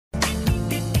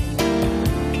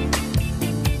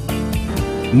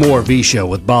More V-Show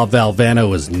with Bob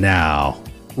Valvano is now,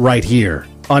 right here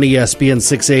on ESPN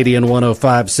 680 and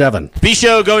 105.7.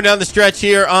 V-Show going down the stretch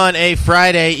here on a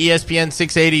Friday, ESPN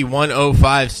 680,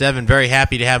 105.7. Very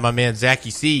happy to have my man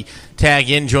Zachy C tag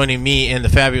in, joining me and the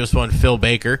fabulous one, Phil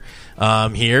Baker,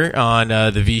 here on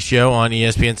the V-Show on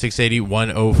ESPN 680,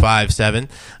 105.7.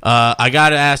 I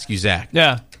got to ask you, Zach.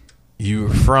 Yeah. You're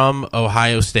from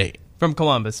Ohio State. From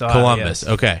Columbus, Ohio. Columbus,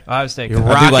 yes. Okay. Ohio State. I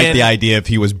do like the idea if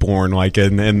he was born like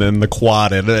in the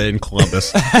quad in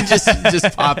Columbus.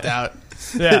 just popped out.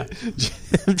 Yeah.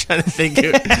 I'm trying to think.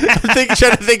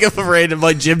 Trying to think of a random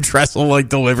Jim Tressel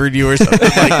delivered you or something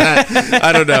like that.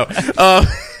 I don't know.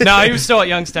 No, he was still at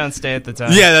Youngstown State at the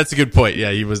time. Yeah, that's a good point.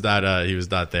 Yeah, he was not. He was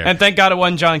not there. And thank God it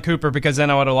wasn't John Cooper, because then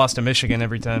I would have lost to Michigan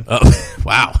every time. Oh,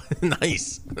 wow,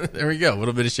 nice. There we go. A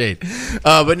little bit of shade.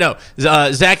 But no,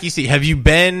 Zach, you see, have you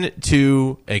been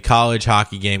to a college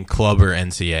hockey game, club or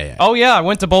NCAA? Oh yeah, I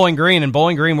went to Bowling Green, and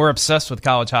Bowling Green, we're obsessed with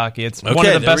college hockey. It's one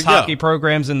of the best hockey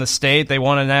programs in the state. They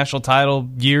won a national title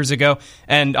years ago,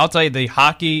 and I'll tell you, the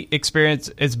hockey experience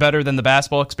is better than the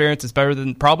basketball experience. It's better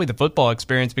than probably the football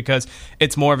experience, because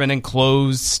it's more of an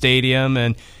enclosed stadium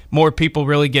and more people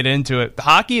really get into it.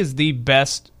 Hockey is the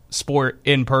best sport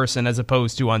in person as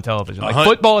opposed to on television.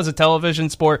 Football is a television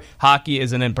sport. Hockey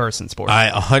is an in-person sport. I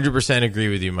 100% agree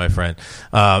with you, my friend.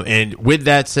 And with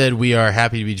that said, we are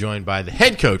happy to be joined by the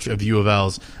head coach of U of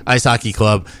L's Ice Hockey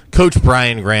Club, Coach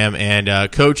Brian Graham. And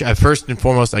Coach, first and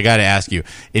foremost, I got to ask you,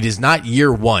 it is not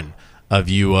year one of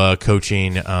you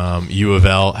coaching U of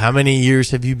L. How many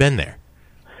years have you been there?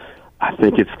 I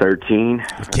think it's 13.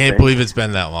 I can't believe it's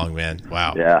been that long, man.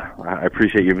 Wow. Yeah, I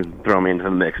appreciate you throwing me into the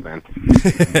mix, man.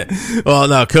 Well,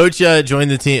 no, Coach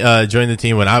joined the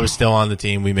team when I was still on the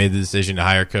team. We made the decision to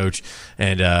hire Coach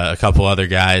and a couple other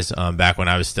guys back when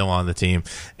I was still on the team,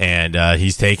 and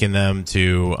he's taken them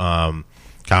to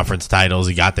conference titles.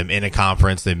 He got them in a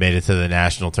conference. They made it to the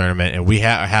national tournament, and we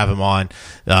have him on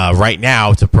right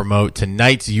now to promote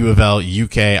tonight's U of L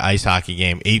UK ice hockey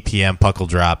game, 8 p.m. puckle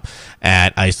drop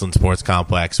at Iceland Sports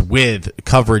Complex, with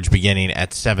coverage beginning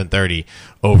at 7:30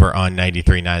 over on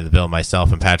 93.9 The Bill.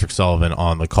 Myself and Patrick Sullivan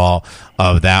on the call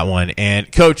of that one.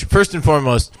 And Coach, first and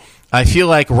foremost, I feel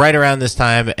like right around this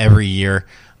time every year,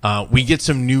 we get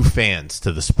some new fans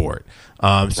to the sport.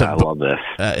 I love this.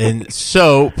 And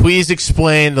so please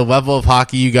explain the level of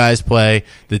hockey you guys play,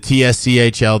 the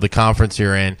TSCHL, the conference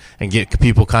you're in, and get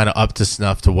people kind of up to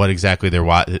snuff to what exactly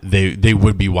they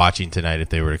would be watching tonight if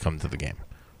they were to come to the game.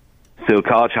 So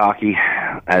college hockey,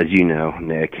 as you know,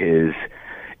 Nick,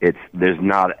 there's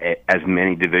not as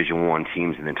many Division I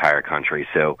teams in the entire country.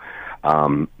 So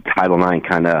Title IX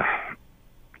kind of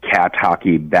capped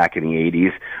hockey back in the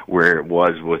 80s, where it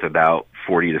was with about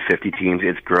 40 to 50 teams.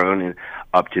 It's grown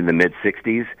up to the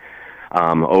mid-60s.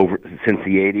 Since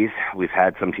the 80s, we've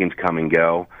had some teams come and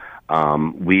go.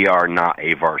 We are not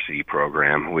a varsity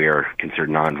program. We are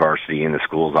considered non-varsity in the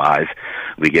school's eyes.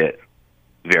 We get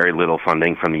very little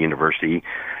funding from the university.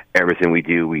 Everything we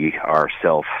do, we are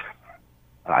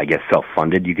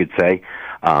self-funded, you could say.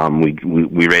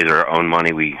 We raise our own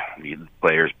money. The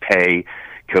players pay.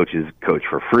 Coaches coach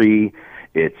for free.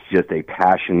 It's just a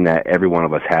passion that every one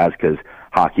of us has, because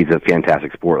hockey is a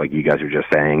fantastic sport, like you guys were just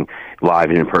saying.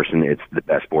 Live and in person, it's the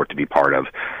best sport to be part of.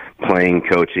 Playing,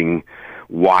 coaching,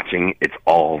 watching, it's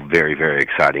all very, very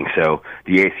exciting. So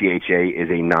the ACHA is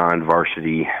a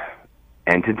non-varsity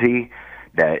entity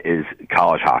that is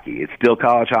college hockey. It's still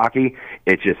college hockey.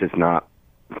 It's not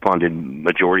funded.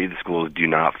 Majority of the schools do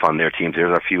not fund their teams.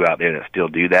 There's a few out there that still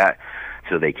do that,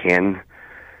 so they can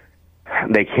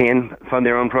fund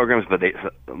their own programs, but the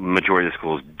majority of the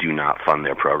schools do not fund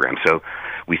their programs. So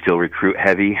we still recruit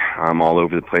heavy all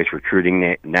over the place,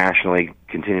 recruiting nationally,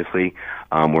 continuously.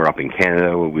 We're up in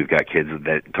Canada. We've got kids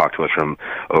that talk to us from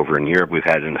over in Europe. We've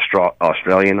had an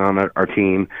Australian on our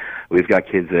team. We've got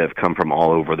kids that have come from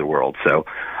all over the world. So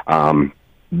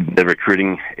the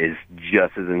recruiting is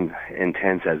just as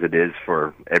intense as it is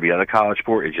for every other college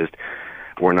sport. It's just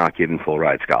we're not giving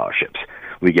full-ride scholarships.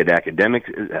 We get academic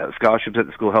scholarships that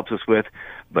the school helps us with,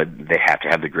 but they have to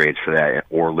have the grades for that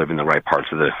or live in the right parts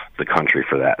of the country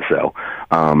for that. So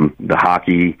the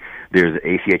hockey, there's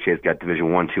ACHA's got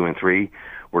Division I, II, and III.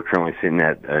 We're currently sitting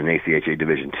at an ACHA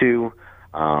Division II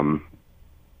for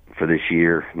this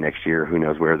year. Next year, who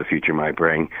knows where the future might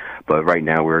bring. But right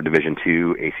now we're a Division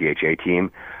II ACHA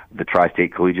team. The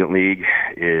Tri-State Collegiate League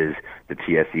is the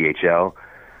TSCHL,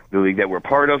 the league that we're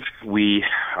part of. We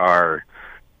are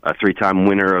a three-time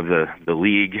winner of the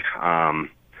league.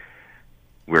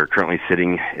 We're currently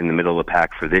sitting in the middle of the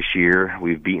pack for this year.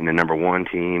 We've beaten the number one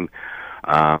team.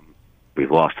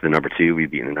 We've lost to the number 2.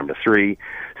 We've beaten the number 3.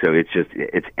 So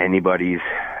it's anybody's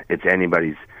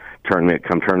tournament.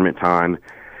 Come tournament time,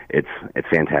 it's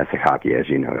fantastic hockey, as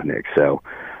you know, Nick. So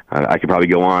I could probably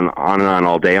go on and on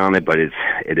all day on it, but it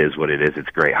is what it is. It's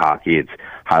great hockey. It's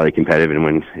highly competitive, and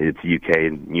when it's UK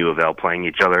and U of L playing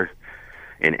each other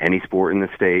in any sport in the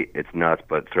state, it's nuts.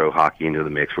 But throw hockey into the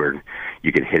mix where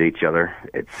you can hit each other,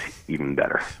 it's even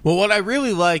better. Well, what I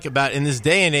really like about in this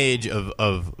day and age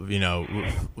of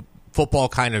football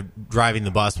kind of driving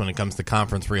the bus when it comes to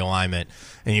conference realignment,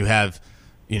 and you have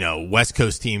West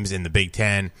Coast teams in the Big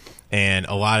Ten, and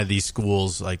a lot of these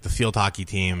schools, like the field hockey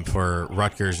team for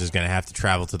Rutgers, is going to have to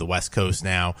travel to the West Coast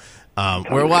now,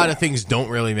 where a lot of things don't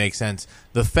really make sense.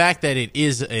 The fact that it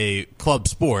is a club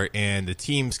sport and the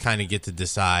teams kind of get to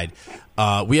decide.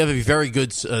 We have a very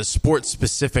good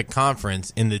sport-specific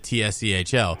conference in the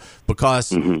TSEHL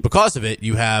because of it.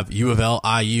 You have U of L,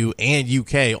 IU, and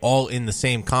UK all in the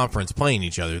same conference playing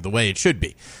each other the way it should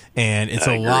be, and it's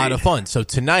a lot of fun. So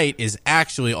tonight is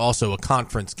actually also a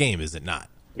conference game, is it not?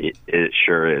 It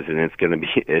sure is, and it's going to be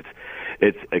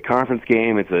it's a conference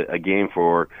game. It's a game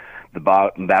for the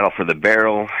battle for the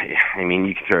barrel. I mean,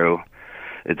 you can throw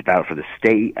it's a battle for the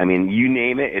state. I mean, you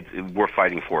name it. We're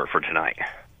fighting for it for tonight.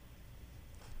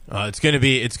 It's going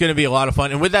to be a lot of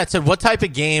fun. And with that said, what type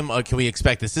of game can we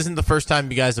expect? This isn't the first time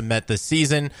you guys have met this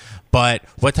season, but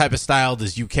what type of style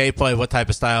does UK play? What type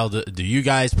of style do you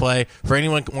guys play? For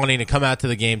anyone wanting to come out to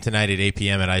the game tonight at 8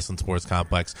 p.m. at Iceland Sports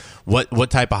Complex, what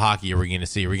type of hockey are we going to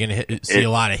see? Are we going to see a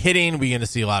lot of hitting? Are we going to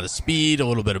see a lot of speed? A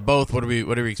little bit of both? What are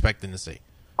we expecting to see?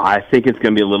 I think it's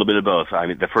going to be a little bit of both. I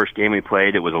mean, the first game we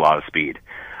played, it was a lot of speed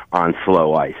on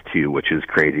slow ice too, which is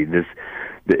crazy.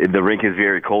 The rink is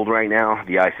very cold right now.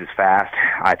 The ice is fast.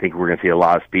 I think we're going to see a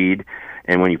lot of speed.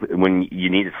 And when you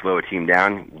need to slow a team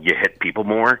down, you hit people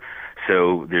more.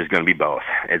 So there's going to be both.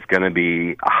 It's going to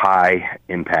be a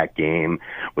high-impact game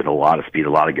with a lot of speed,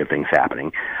 a lot of good things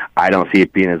happening. I don't see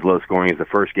it being as low-scoring as the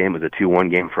first game. It was a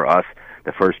 2-1 game for us.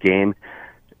 The first game,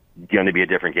 going to be a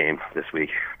different game this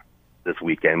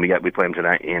weekend. We play them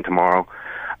tonight and tomorrow.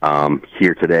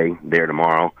 Here today, there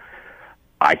tomorrow.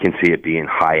 I can see it being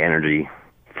high energy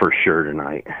for sure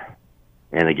tonight,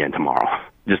 and again tomorrow.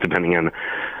 Just depending on,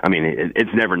 I mean,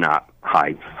 it's never not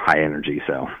high energy.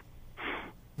 So,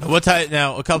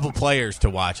 now a couple players to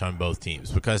watch on both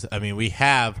teams, because I mean we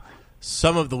have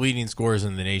some of the leading scorers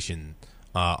in the nation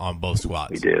on both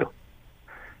squads. We do.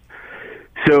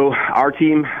 So our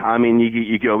team, I mean,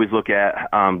 you can always look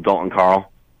at Dalton Carl,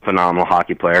 phenomenal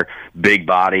hockey player, big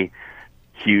body.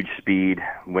 Huge speed.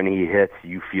 When he hits,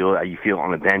 you feel on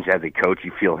the bench as a coach.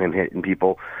 You feel him hitting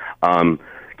people.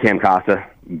 Cam Costa,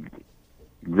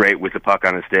 great with the puck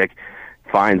on his stick,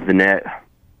 finds the net,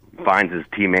 finds his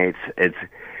teammates.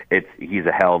 He's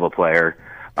a hell of a player.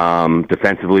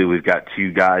 Defensively, we've got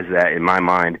 2 guys that, in my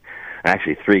mind,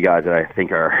 actually 3 guys that I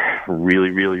think are really,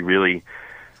 really, really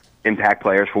impact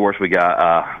players for us. We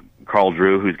got Carl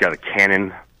Drew, who's got a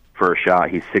cannon for a shot.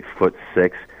 He's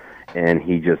 6'6". And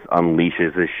he just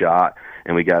unleashes his shot.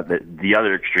 And we got the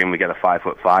other extreme. We got a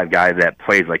 5'5" guy that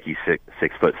plays like he's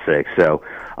 6'6". So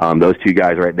those 2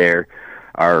 guys right there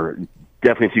are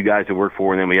definitely 2 guys to work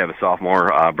for. And then we have a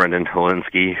sophomore, Brendan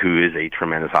Tolinski, who is a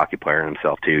tremendous hockey player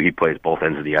himself too. He plays both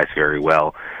ends of the ice very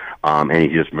well, and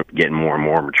he's just getting more and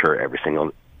more mature every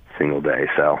single day.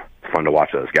 So it's fun to watch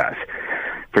those guys.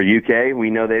 For UK, we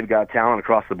know they've got talent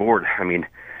across the board. I mean,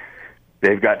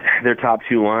 they've got their top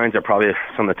 2 lines are probably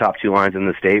some of the top 2 lines in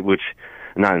the state, which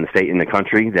not in the state, in the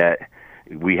country, that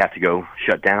we have to go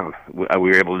shut down. We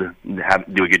were able to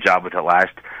do a good job with it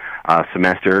last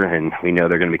semester, and we know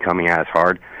they're going to be coming at us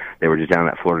hard. They were just down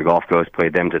at Florida Gulf Coast,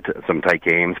 played them to some tight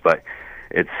games, but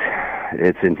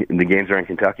the games are in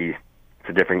Kentucky. It's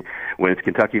a different when it's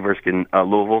Kentucky versus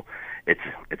Louisville.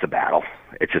 It's a battle.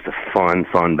 It's just a fun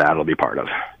battle to be part of.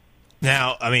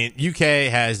 Now, I mean, UK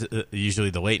has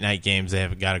usually the late night games. They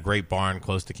have got a great barn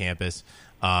close to campus.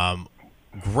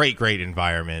 Great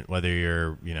environment, whether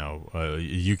you're,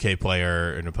 a UK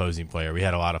player or an opposing player. We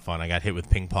had a lot of fun. I got hit with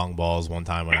ping pong balls one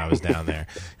time when I was down there.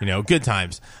 Good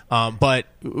times. But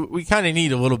we kind of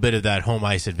need a little bit of that home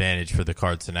ice advantage for the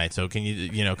Cards tonight. So can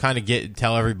you, kind of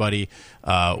tell everybody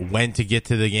when to get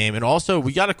to the game? And also,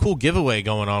 we got a cool giveaway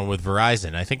going on with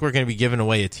Verizon. I think we're going to be giving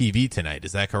away a TV tonight.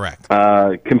 Is that correct?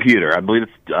 Computer. I believe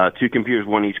it's 2 computers,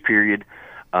 1 each period.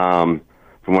 From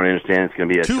what I understand, it's going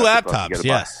to be 2 laptops,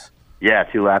 yes. Yeah,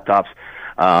 2 laptops.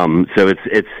 So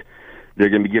it's they're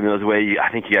going to be giving those away.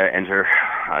 I think you got to enter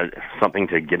something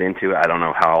to get into. I don't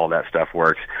know how all that stuff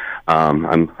works.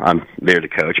 I'm there to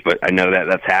coach, but I know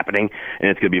that's happening,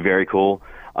 and it's going to be very cool.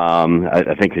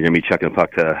 I think they're going to be chucking a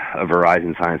puck to a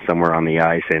Verizon sign somewhere on the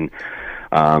ice, and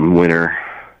Winner,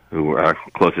 who are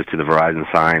closest to the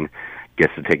Verizon sign,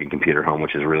 gets to take a computer home,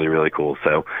 which is really, really cool.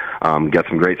 So got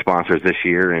some great sponsors this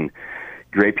year and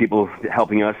great people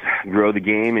helping us grow the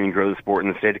game and grow the sport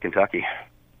in the state of Kentucky.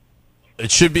 It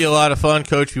should be a lot of fun,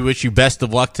 Coach. We wish you best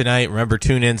of luck tonight. Remember,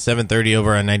 tune in 7:30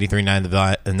 over on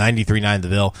 93.9 The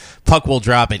Ville. Puck will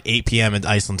drop at 8 p.m. at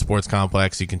Iceland Sports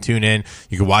Complex. You can tune in.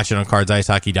 You can watch it on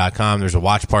CardsIceHockey.com. There's a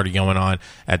watch party going on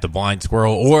at the Blind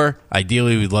Squirrel, or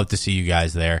ideally, we'd love to see you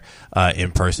guys there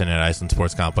in person at Iceland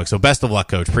Sports Complex. So best of luck,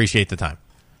 Coach. Appreciate the time.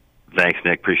 Thanks,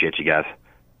 Nick. Appreciate you guys.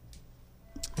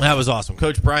 That was awesome.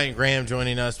 Coach Brian Graham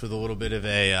joining us with a little bit of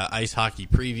a ice hockey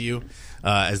preview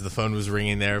as the phone was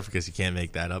ringing there, because you can't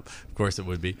make that up. Of course it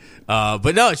would be.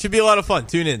 But no, it should be a lot of fun.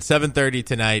 Tune in 7:30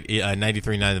 tonight,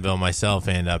 93.9 The Ville. Myself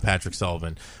and Patrick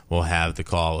Sullivan will have the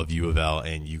call of U of L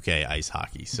and UK ice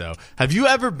hockey. So have you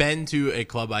ever been to a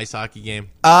club ice hockey game?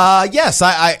 Yes.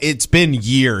 It's been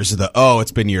years.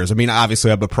 It's been years. I mean,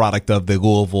 obviously I'm a product of the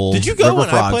Louisville Did you go River when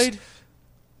Frogs. I played?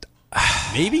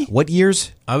 Maybe. What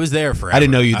years? I was there forever. I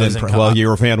didn't know you then. Well, you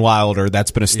were Van Wilder.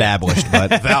 That's been established. Yeah.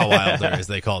 But Val Wilder, as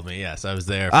they called me. Yes, I was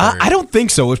there. I don't think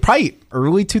so. It was probably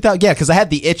early 2000. Yeah, because I had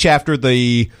the itch after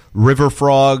the River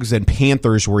Frogs and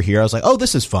Panthers were here. I was like, oh,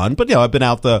 this is fun. But, I've been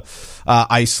out the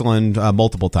Iceland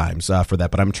multiple times for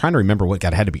that. But I'm trying to remember what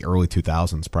got. It had to be early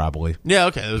 2000s probably. Yeah,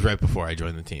 okay. It was right before I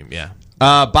joined the team. Yeah.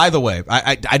 By the way,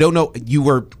 I don't know.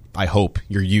 I hope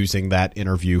you're using that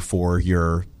interview for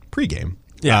your pregame.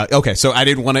 Yeah. Okay, so I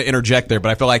didn't want to interject there, but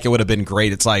I feel like it would have been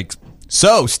great. It's like,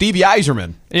 so Stevie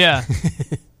Yzerman. Yeah.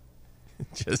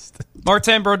 Just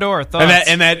Martin Brodeur, thoughts?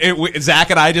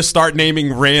 Zach and I just start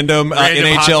naming random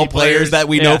NHL players that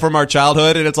we know from our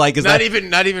childhood, and it's like, is not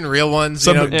even real ones.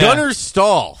 Some, Gunnar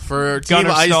Stahl for Team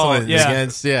Gunnar Iceland Stahl,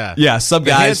 against some the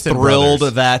guys Hansen thrilled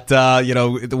brothers.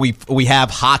 that we have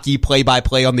hockey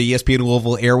play-by-play on the ESPN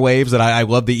Louisville airwaves, and I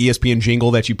love the ESPN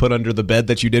jingle that you put under the bed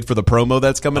that you did for the promo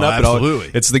that's coming up.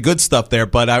 Absolutely, it's the good stuff there.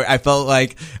 But I felt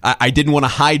like I didn't want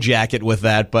to hijack it with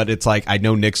that, but it's like I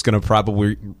know Nick's going to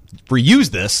probably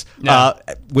reuse this,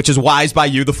 which is wise by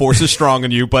you. The force is strong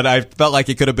in you, but I felt like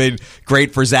it could have been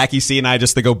great for Zachy C and I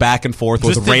just to go back and forth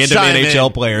with random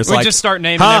NHL players. We just start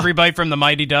naming everybody from the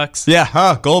Mighty Ducks.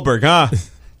 Yeah, Goldberg,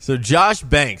 So Josh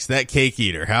Banks, that cake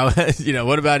eater. How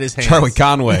what about his hands? Charlie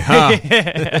Conway,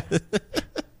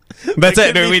 That's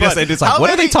it. No, we just it's like,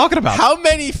 what are they talking about? How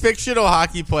many fictional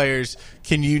hockey players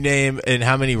can you name, and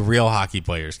how many real hockey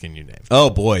players can you name?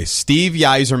 Oh boy, Steve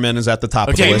Yzerman is at the top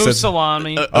of the list.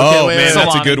 Salami. Wait,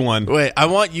 that's a good one. Wait, I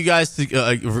want you guys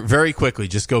to very quickly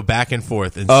just go back and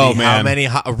forth and see how many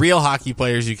real hockey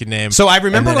players you can name. So I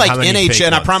remember like NHL,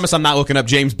 and I ones. promise I'm not looking up.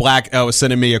 James Black was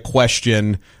sending me a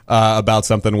question about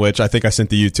something, which I think I sent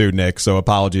to you too, Nick. So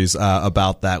apologies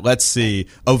about that. Let's see.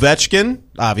 Ovechkin,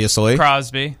 obviously.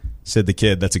 Crosby. Sid the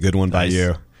Kid. That's a good one by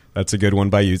you. That's a good one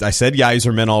by you. I said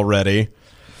Yzerman already.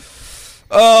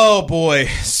 Oh, boy.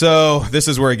 So this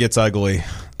is where it gets ugly.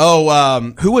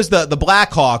 Oh, who was the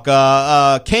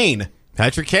Blackhawk? Kane.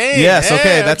 Patrick Kane. Yes,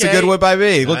 okay, that's a good one by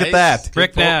me. Look at that.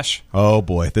 Rick Nash. Oh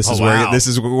boy, this is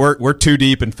where we're too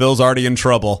deep, and Phil's already in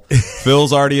trouble.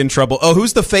 Phil's already in trouble. Oh,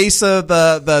 who's the face of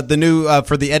the new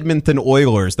for the Edmonton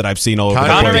Oilers that I've seen all over?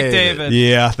 Connor McDavid.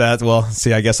 Yeah,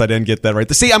 see, I guess I didn't get that right.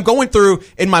 See, I'm going through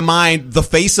in my mind the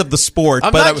face of the sport.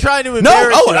 I'm not trying to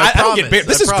embarrass you. I don't get embarrassed.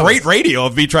 This is great radio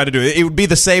of me trying to do it. It would be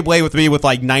the same way with me with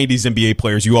like 90s NBA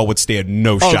players. You all would stand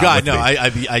no shot. Oh God, with no,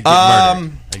 me. I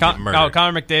get murdered.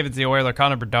 Connor McDavid's the Oiler.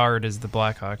 Connor Bedard is the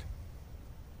Blackhawk.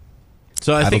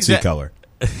 So I think don't see color.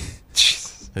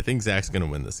 I think Zach's going to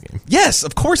win this game. Yes,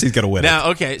 of course he's going to win.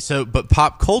 Now, okay, so but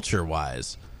pop culture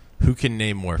wise, who can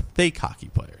name more fake hockey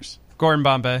players? Gordon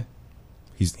Bombay.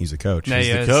 He's a coach. No,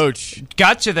 He's the coach.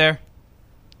 Got you there.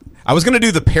 I was going to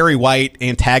do the Perry White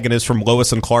antagonist from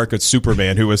Lois and Clark at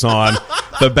Superman, who was on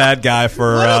the bad guy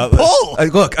for.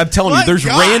 Look, I'm telling you, there's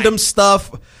random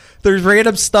stuff. There's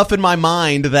random stuff in my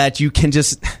mind that you can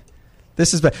just.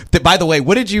 This is. By the way,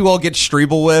 what did you all get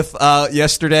Strebel with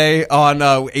yesterday? On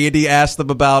Andy asked them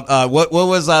about what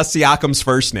was Siakam's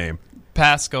first name?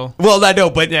 Pascal. Well, I know,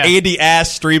 but Andy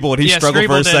asked Strebel, and he struggled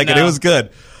for a second. It was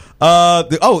good.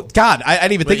 Oh God, I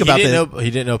didn't even think about that. He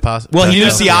didn't know Pascal. Well, he knew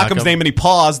Siakam's name, and he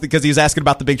paused because he was asking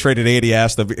about the big trade. And Andy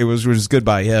asked him. It was good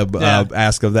by him.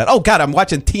 Ask of that. Oh God, I'm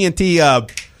watching TNT.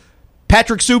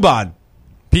 Patrick Subban.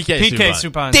 PK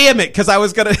Subban. Damn it, because I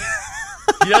was gonna.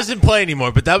 He doesn't play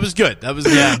anymore, but that was good. That was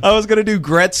good. I was gonna do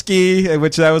Gretzky,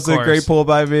 which that was a great pull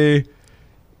by me.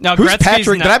 Now, who's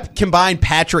Patrick? Did I combine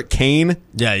Patrick Kane?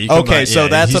 Yeah. You okay, so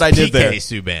that's what I did there.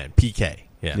 PK Subban. PK.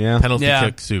 Yeah. Penalty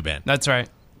kick Subban. That's right.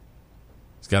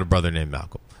 He's got a brother named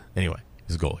Malcolm. Anyway,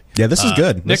 his goalie. Yeah, this is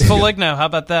good. Nick Foligno, how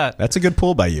about that? That's a good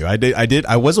pull by you.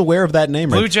 I was aware of that name.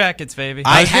 Blue Jackets, baby.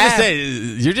 I was going to say,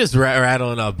 you're just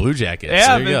rattling off Blue Jackets.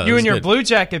 Yeah, so you and your Blue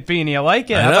Jacket beanie. I like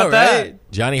it. I How know, about that?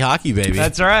 right? Johnny Hockey, baby.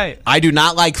 That's right. I do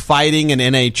not like fighting in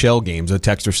NHL games, a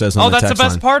texter says on the text that's the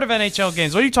best line. part of NHL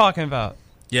games. What are you talking about?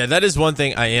 Yeah, that is one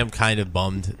thing I am kind of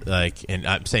bummed. And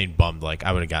I'm saying bummed,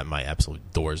 I would have gotten my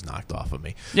absolute doors knocked off of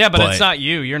me. Yeah, but it's not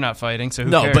you. You're not fighting, so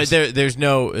who cares? But there's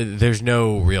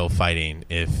no real fighting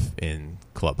if in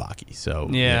club hockey. So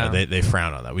yeah, they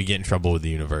frown on that. We get in trouble with the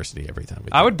university every time.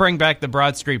 I would bring back the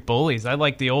Broad Street Bullies. I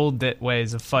like the old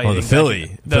ways of fighting. Oh, the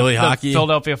Philly hockey,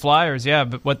 Philadelphia Flyers. Yeah,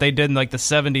 but what they did in the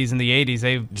 70s and the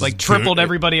 80s, they tripled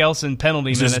everybody else in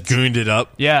penalty minutes. Just gooned it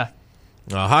up. Yeah.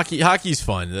 Hockey's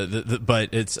fun,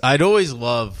 but I'd always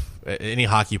love, any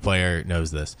hockey player knows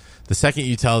this. The second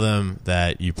you tell them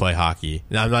that you play hockey,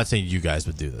 now I'm not saying you guys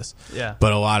would do this,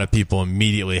 but a lot of people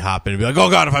immediately hop in and be like, "Oh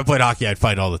God, if I played hockey, I'd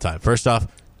fight all the time." First off,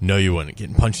 no, you wouldn't.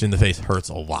 Getting punched in the face hurts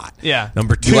a lot. Yeah.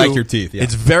 Number two, you like your teeth. Yeah.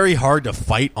 It's very hard to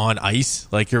fight on ice.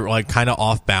 You're kind of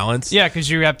off balance. Yeah, because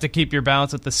you have to keep your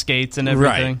balance with the skates and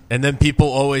everything. Right. And then people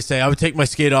always say, I would take my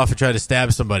skate off and try to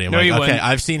stab somebody. I'm you okay, wouldn't.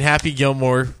 I've seen Happy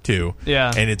Gilmore too.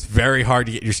 Yeah. And it's very hard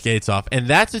to get your skates off. And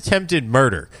that's attempted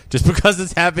murder just because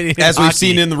it's happening in As hockey. we've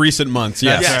seen in the recent months.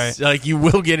 Yes. Yes. Right. You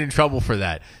will get in trouble for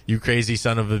that, you crazy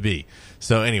son of a bee.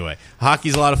 So anyway,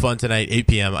 hockey's a lot of fun tonight, 8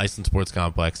 p.m., Iceland Sports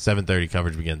Complex, 7:30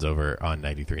 coverage begins over on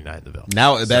 93.9 The Ville.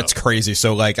 Now, that's crazy.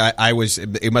 So,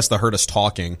 it must have heard us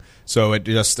talking. So it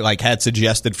just, had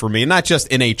suggested for me, not just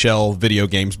NHL video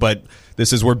games, but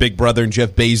this is where Big Brother and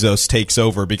Jeff Bezos takes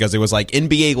over because it was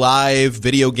NBA Live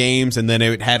video games, and then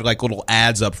it had, little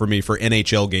ads up for me for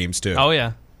NHL games, too. Oh,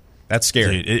 yeah. That's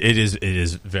scary. Dude, it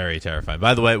is very terrifying.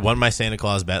 By the way, won my Santa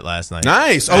Claus bet last night.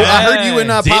 Nice. Oh, I heard you and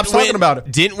Pop's talking about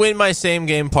it. Didn't win my same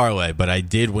game parlay, but I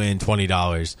did win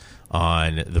 $20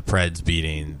 on the Preds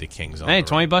beating the Kings. Hey,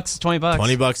 $20 is $20.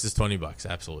 $20 is $20,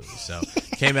 absolutely. So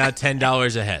came out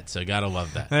 $10 ahead. So gotta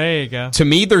love that. There you go. To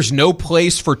me, there's no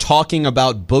place for talking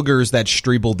about boogers that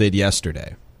Strebel did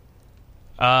yesterday.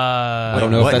 I don't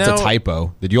know if that's a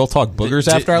typo. Did you all talk boogers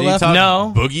after I left?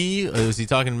 No. Boogie? Was he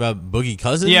talking about Boogie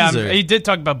Cousins? Yeah, he did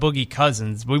talk about Boogie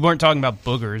Cousins. We weren't talking about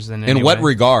boogers. In what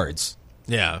regards?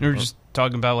 Yeah. We were just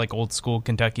talking about old school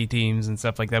Kentucky teams and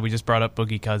stuff like that. We just brought up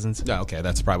Boogie Cousins. Oh, okay,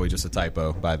 that's probably just a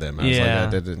typo by them. I was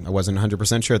I wasn't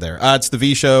 100% sure there. It's the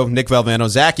V Show. Nick Valvano,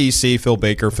 Zach E.C., Phil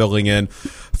Baker filling in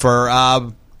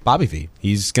for Bobby V.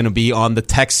 He's going to be on the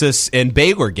Texas and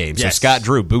Baylor game. So Scott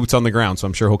Drew, boots on the ground. So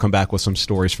I'm sure he'll come back with some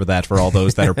stories for that for all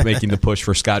those that are making the push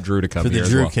for Scott Drew to come here. For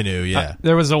the Drew canoe, yeah.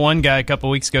 There was one guy a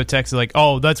couple weeks ago texted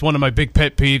oh, that's one of my big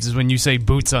pet peeves is when you say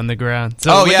boots on the ground.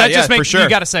 So for sure. You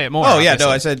got to say it more. Oh, yeah, no,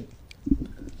 I said...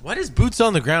 Why does boots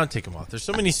on the ground take him off? There's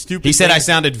so many stupid He said things. I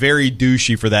sounded very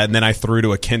douchey for that, and then I threw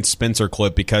to a Kent Spencer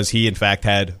clip because he, in fact,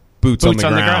 had... Boots on the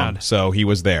ground. So he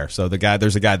was there. So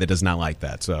there's a guy that does not like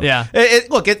that. So yeah.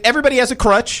 Look, everybody has a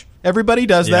crutch. Everybody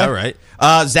does that. Yeah,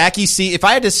 right. Zachy C. If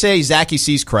I had to say Zachy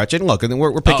C's crutch, and look,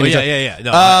 we're picking. Yeah.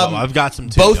 No, I've got some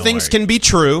too. Both things can be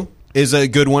true. Is a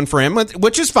good one for him,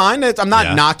 which is fine. I'm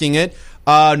not knocking it.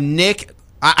 Nick.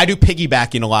 I do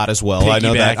piggybacking a lot as well. I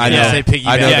know that. I know. Say piggybacking.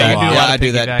 I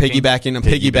do that. Piggybacking. I'm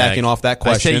piggybacking off that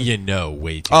question. I say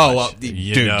way too much. Oh, well, dude,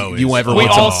 you ever? We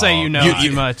all say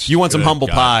too much. You want some humble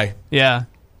pie? Yeah.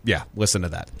 Yeah, listen to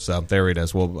that. So there it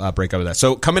is. We'll break up with that.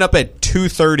 So coming up at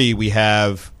 2:30, we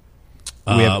have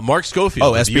Mark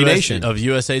Schofield. SB Nation of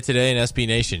USA Today and SB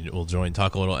Nation will join,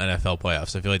 talk a little NFL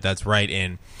playoffs. I feel like that's right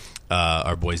in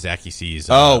our boy Zachy C's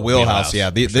wheelhouse. Yeah,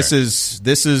 this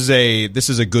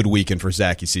is a good weekend for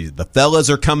Zachy C. The fellas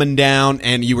are coming down,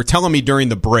 and you were telling me during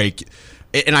the break.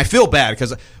 And I feel bad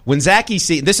because when Zachy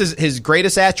C, this is his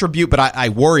greatest attribute, but I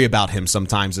worry about him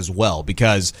sometimes as well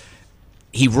because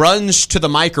he runs to the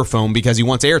microphone because he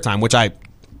wants airtime, which I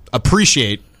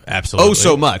appreciate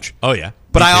so much. Oh, yeah.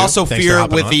 But I also fear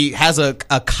he has a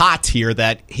cot here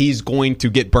that he's going to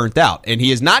get burnt out. And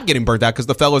he is not getting burnt out because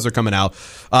the fellas are coming out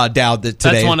Dowd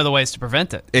today. That's one of the ways to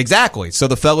prevent it. Exactly. So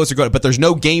the fellas are good. But there's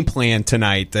no game plan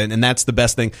tonight, and that's the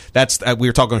best thing. We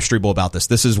were talking to Strebel about this.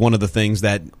 This is one of the things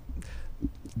that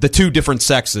the two different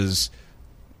sexes,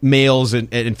 males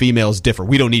and females, differ.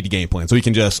 We don't need a game plan, so we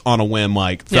can just on a whim,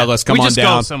 fellas, come on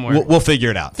down. We'll figure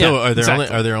it out. So are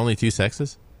there only two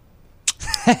sexes?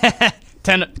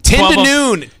 10 to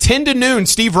noon. 10 to noon.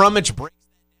 Steve Rummage breaks.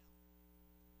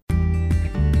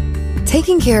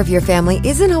 Taking care of your family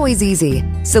isn't always easy,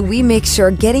 so we make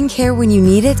sure getting care when you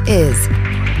need it is.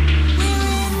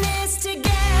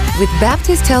 With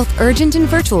Baptist Health Urgent and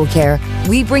Virtual Care,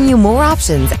 we bring you more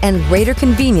options and greater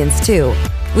convenience, too.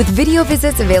 with video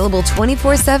visits available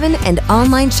 24/7 and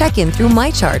online check-in through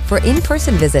MyChart for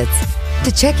in-person visits.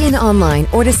 To check in online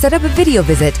or to set up a video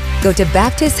visit, go to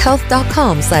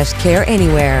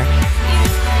baptisthealth.com/careanywhere.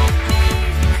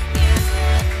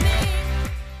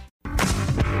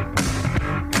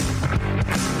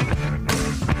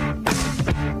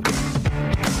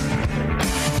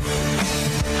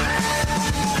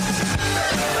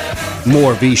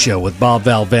 More V-Show with Bob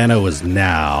Valvano is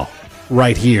now,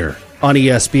 right here on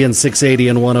ESPN 680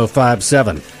 and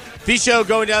 105.7. V-Show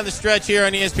going down the stretch here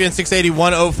on ESPN 680,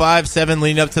 105.7,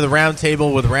 leading up to the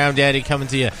roundtable with Round Daddy coming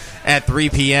to you at 3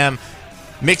 p.m.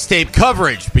 Mixtape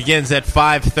coverage begins at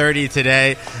 5:30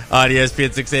 today on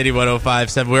ESPN 680,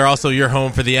 105.7. We're also your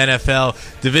home for the NFL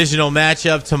divisional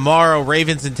matchup tomorrow.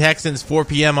 Ravens and Texans, 4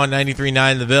 p.m. on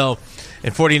 93.9 The Ville.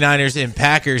 And 49ers and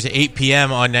Packers, 8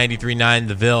 p.m. on 93.9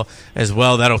 The Ville as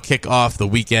well. That'll kick off the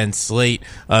weekend slate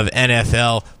of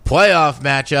NFL playoff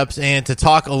matchups. And to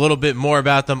talk a little bit more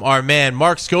about them, our man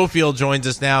Mark Schofield joins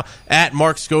us now at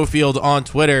Mark Schofield on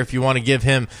Twitter if you want to give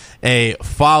him a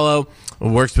follow.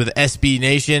 Works with SB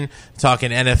Nation,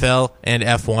 talking NFL and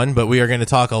F1, but we are going to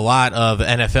talk a lot of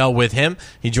NFL with him.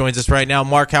 He joins us right now.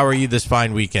 Mark, how are you this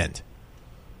fine weekend?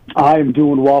 I am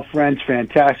doing well, friends.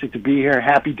 Fantastic to be here.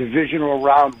 Happy divisional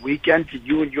round weekend to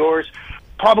you and yours.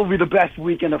 Probably the best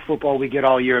weekend of football we get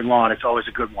all year long. It's always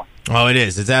a good one. Oh, it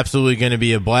is. It's absolutely going to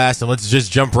be a blast. And let's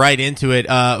just jump right into it.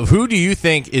 Who do you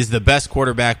think is the best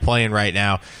quarterback playing right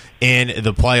now in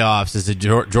the playoffs? Is it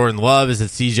Jordan Love? Is it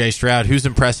C.J. Stroud? Who's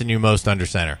impressing you most under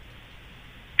center?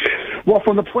 Well,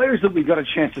 from the players that we got a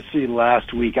chance to see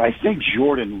last week, I think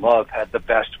Jordan Love had the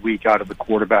best week out of the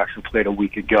quarterbacks who played a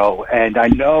week ago. And I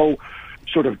know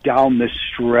sort of down the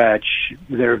stretch,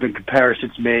 there have been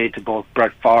comparisons made to both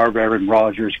Brett Favre, Aaron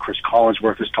Rodgers, Chris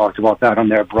Collinsworth has talked about that on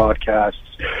their broadcasts.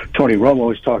 Tony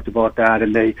Romo has talked about that,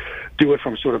 and they do it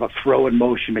from sort of a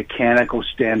throw-in-motion mechanical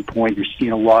standpoint. You're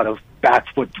seeing a lot of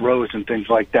back-foot throws and things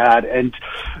like that, and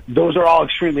those are all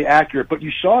extremely accurate. But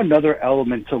you saw another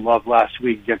element to Love last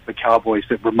week against the Cowboys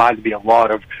that reminded me a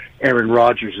lot of Aaron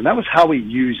Rodgers, and that was how he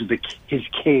used his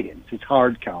cadence, his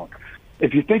hard count.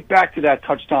 If you think back to that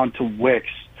touchdown to Wicks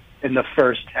in the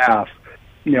first half,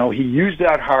 you know, he used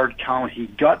that hard count. He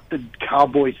got the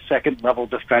Cowboys' second-level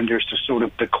defenders to sort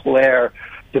of declare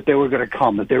that they were going to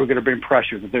come, that they were going to bring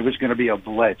pressure, that there was going to be a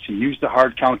blitz. He used the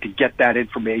hard count to get that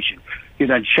information. He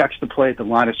then checks the play at the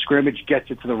line of scrimmage, gets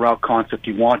it to the route concept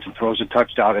he wants, and throws a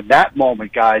touchdown. And that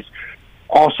moment, guys,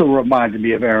 also reminded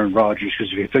me of Aaron Rodgers,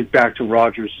 because if you think back to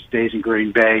Rodgers' days in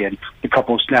Green Bay and the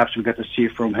couple of snaps we got to see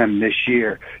from him this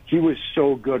year, he was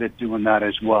so good at doing that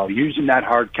as well, using that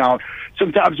hard count.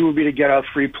 Sometimes it would be to get a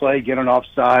free play, get an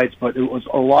offsides, but it was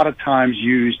a lot of times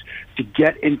used to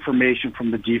get information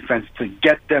from the defense, to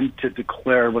get them to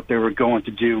declare what they were going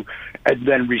to do, and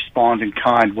then respond in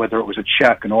kind, whether it was a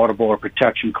check, an audible, or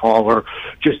protection call, or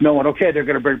just knowing, okay, they're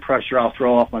going to bring pressure, I'll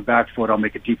throw off my back foot, I'll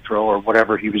make a deep throw, or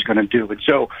whatever he was going to do. And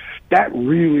so that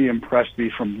really impressed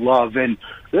me from Love. And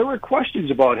there were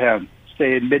questions about him,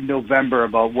 say, in mid-November,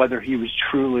 about whether he was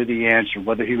truly the answer,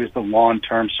 whether he was the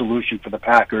long-term solution for the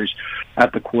Packers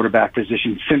at the quarterback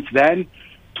position. Since then,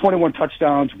 21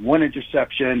 touchdowns, 1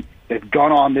 interception. They've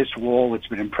gone on this roll. It's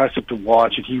been impressive to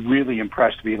watch, and he really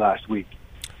impressed me last week.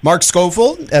 Mark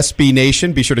Schofield, SB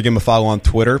Nation. Be sure to give him a follow on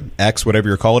Twitter, X, whatever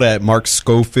you're called, at Mark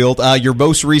Schofield. Your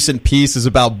most recent piece is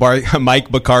about Mike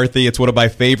McCarthy. It's one of my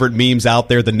favorite memes out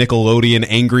there, the Nickelodeon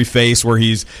angry face, where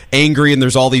he's angry and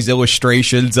there's all these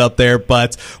illustrations up there.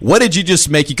 But what did you just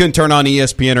make? You couldn't turn on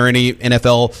ESPN or any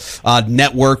NFL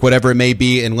network, whatever it may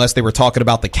be, unless they were talking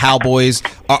about the Cowboys.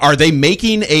 Are they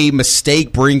making a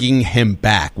mistake bringing him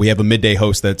back? We have a midday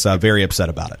host that's very upset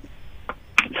about it.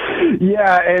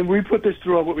 Yeah, and we put this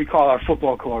through what we call our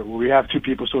football court, where we have two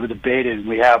people sort of debating, and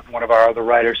we have one of our other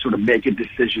writers sort of make a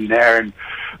decision there. And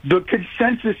the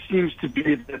consensus seems to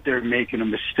be that they're making a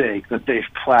mistake, that they've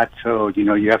plateaued. You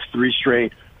know, you have 3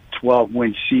 straight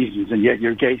 12-win seasons, and yet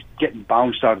you're getting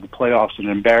bounced out of the playoffs in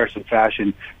an embarrassing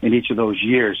fashion in each of those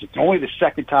years. It's only the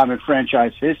second time in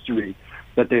franchise history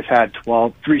that they've had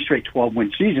 3 straight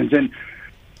 12-win seasons. And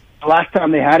the last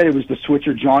time they had it was the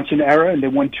Switzer Johnson era, and they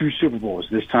won 2 Super Bowls.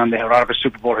 This time they don't have a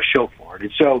Super Bowl to show for it.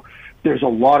 And so there's a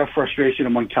lot of frustration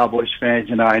among Cowboys fans,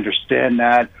 and I understand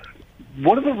that.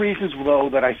 One of the reasons,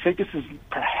 though, that I think this is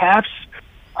perhaps,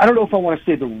 I don't know if I want to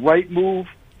say the right move,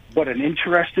 but an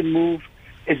interesting move,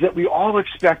 is that we all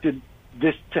expected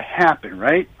this to happen,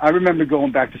 right? I remember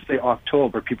going back to, say,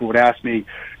 October, people would ask me,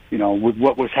 you know, with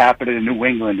what was happening in New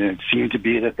England, and it seemed to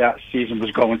be that season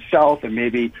was going south, and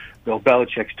maybe Bill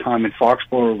Belichick's time in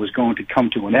Foxborough was going to come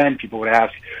to an end. People would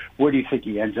ask, where do you think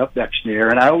he ends up next year?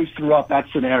 And I always threw out that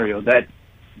scenario, that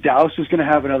Dallas is going to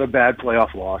have another bad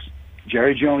playoff loss.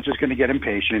 Jerry Jones is going to get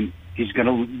impatient. He's going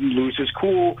to lose his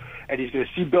cool, and he's going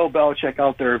to see Bill Belichick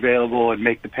out there available and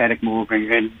make the panic move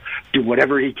and do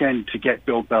whatever he can to get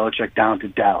Bill Belichick down to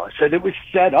Dallas. And it was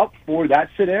set up for that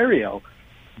scenario,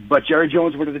 but Jerry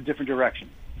Jones went in a different direction.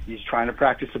 He's trying to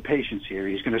practice the patience here.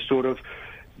 He's going to sort of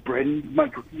bring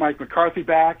Mike McCarthy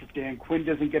back. If Dan Quinn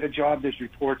doesn't get a job, there's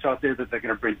reports out there that they're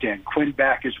going to bring Dan Quinn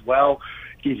back as well.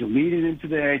 He's leading into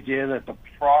the idea that the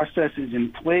process is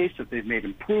in place, that they've made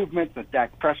improvements, that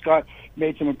Dak Prescott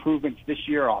made some improvements this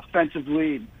year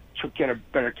offensively, took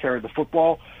better care of the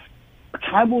football.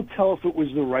 Time will tell if it was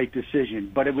the right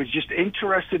decision, but it was just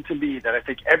interesting to me that I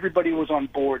think everybody was on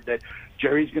board that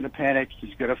Jerry's going to panic.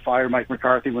 He's going to fire Mike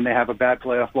McCarthy when they have a bad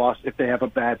playoff loss. If they have a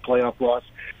bad playoff loss,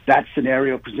 that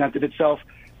scenario presented itself,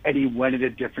 and he went in a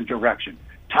different direction.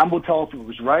 Time will tell if it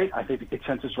was right. I think the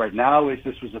consensus right now is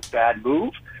this was a bad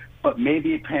move, but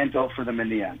maybe it pans out for them in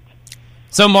the end.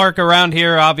 So, Mark, around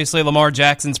here, obviously Lamar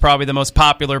Jackson's probably the most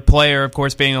popular player, of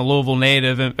course, being a Louisville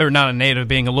native, or not a native,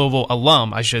 being a Louisville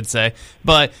alum, I should say.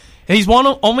 But he's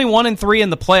only 1-3 in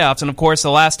the playoffs, and, of course,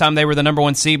 the last time they were the number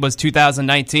 1 seed was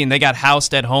 2019. They got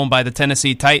housed at home by the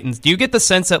Tennessee Titans. Do you get the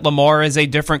sense that Lamar is a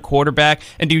different quarterback,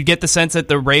 and do you get the sense that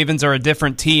the Ravens are a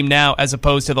different team now as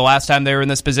opposed to the last time they were in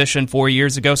this position 4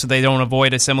 years ago, so they don't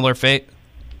avoid a similar fate?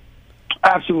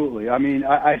 Absolutely. I mean,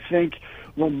 I think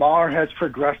Lamar has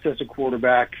progressed as a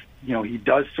quarterback. You know, he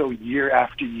does so year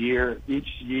after year. Each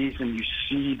season you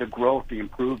see the growth, the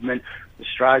improvement, the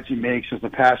strides he makes as a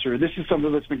passer. This is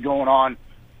something that's been going on,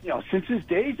 since his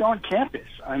days on campus.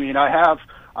 I mean,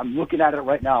 I'm looking at it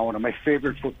right now. One of my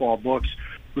favorite football books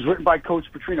was written by Coach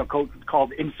Petrino,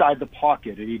 called Inside the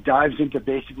Pocket, and he dives into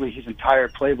basically his entire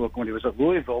playbook when he was at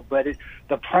Louisville. But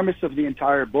the premise of the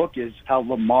entire book is how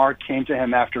Lamar came to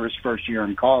him after his first year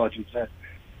in college and said,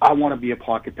 I want to be a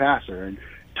pocket passer, and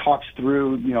talks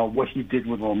through, what he did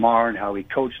with Lamar and how he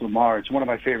coached Lamar. It's one of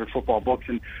my favorite football books,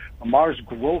 and Lamar's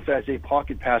growth as a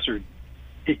pocket passer,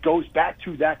 it goes back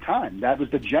to that time. That was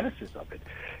the genesis of it.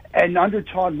 And under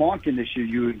Todd Monken this year,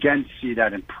 you again see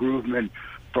that improvement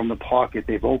from the pocket.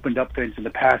 They've opened up things in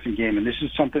the passing game, and this is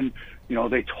something,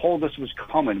 they told us was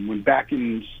coming when back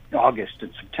in August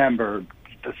and September,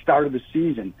 the start of the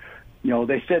season.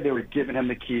 They said they were giving him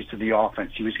the keys to the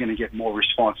offense. He was going to get more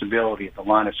responsibility at the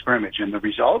line of scrimmage. And the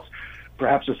results,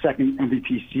 perhaps a second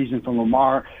MVP season from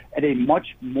Lamar, and a much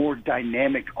more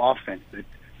dynamic offense that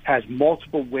has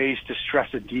multiple ways to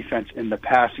stress a defense in the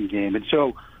passing game. And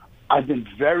so I've been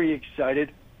very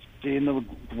excited seeing the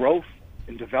growth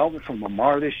and development from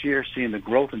Lamar this year, seeing the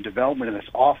growth and development in this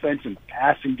offense and the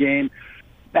passing game.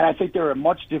 And I think they're a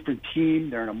much different team.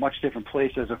 They're in a much different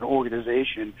place as an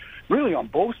organization, really on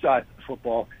both sides of the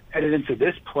football, headed into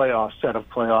this set of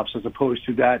playoffs, as opposed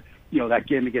to that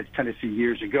game against Tennessee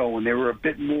years ago when they were a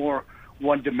bit more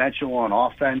one-dimensional on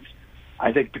offense.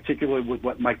 I think particularly with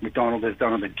what Mike Macdonald has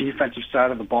done on the defensive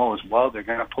side of the ball as well, they're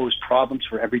going to pose problems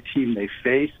for every team they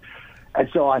face. And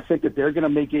so I think that they're going to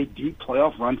make a deep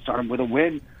playoff run, starting with a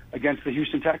win against the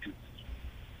Houston Texans.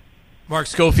 Mark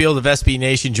Schofield of SB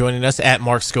Nation joining us at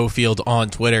Mark Schofield on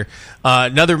Twitter.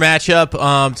 Another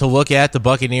matchup to look at, the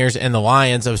Buccaneers and the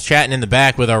Lions. I was chatting in the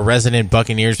back with our resident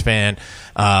Buccaneers fan,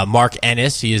 Mark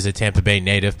Ennis. He is a Tampa Bay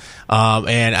native,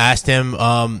 and asked him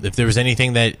if there was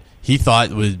anything that he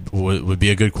thought would be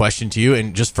a good question to you.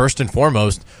 And just first and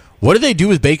foremost, what do they do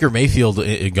with Baker Mayfield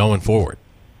going forward?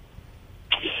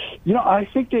 I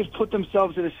think they've put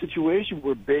themselves in a situation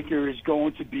where Baker is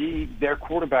going to be their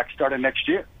quarterback starting next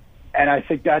year. And I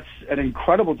think that's an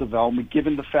incredible development,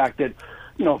 given the fact that,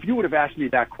 if you would have asked me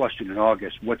that question in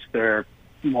August, what's their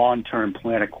long-term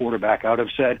plan at quarterback, I would have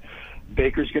said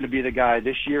Baker's going to be the guy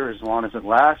this year as long as it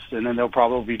lasts, and then they'll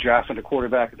probably be drafting a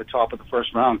quarterback at the top of the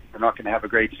first round. They're not going to have a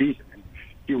great season. And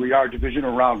here we are,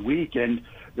 divisional round week, and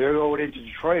they're going into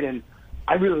Detroit, and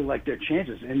I really like their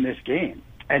chances in this game.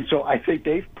 And so I think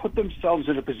they've put themselves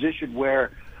in a position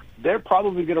where they're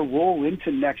probably going to roll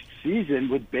into next season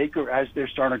with Baker as their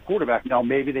starting quarterback. Now,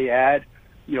 maybe they add,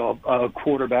 a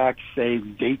quarterback, say,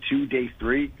 day 2, day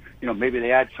 3. Maybe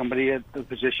they add somebody at the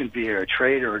position via a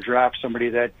trade or a draft, somebody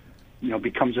that,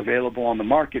 becomes available on the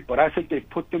market. But I think they've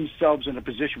put themselves in a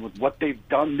position with what they've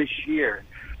done this year,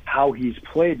 how he's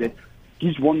played, that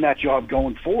he's won that job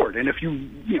going forward. And if you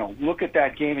look at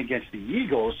that game against the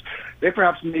Eagles, they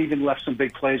perhaps even left some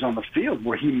big plays on the field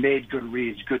where he made good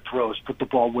reads, good throws, put the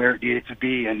ball where it needed to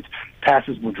be, and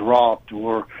passes were dropped,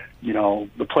 or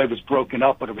the play was broken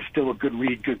up, but it was still a good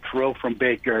read, good throw from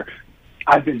Baker.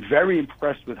 I've been very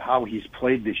impressed with how he's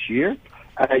played this year,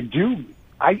 and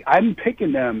I'm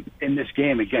picking them in this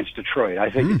game against Detroit. I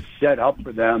think it's set up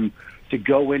for them to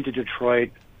go into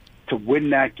Detroit, to win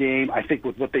that game. I think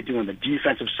with what they do on the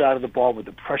defensive side of the ball, with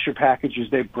the pressure packages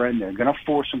they bring, they're going to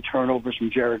force some turnovers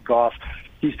from Jared Goff.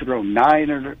 He's thrown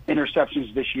 9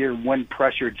 interceptions this year when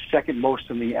pressured, second most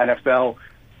in the NFL.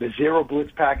 The zero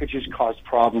blitz packages caused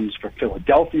problems for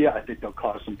Philadelphia. I think they'll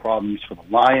cause some problems for the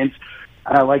Lions.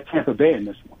 And I like Tampa Bay in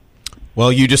this one. Well,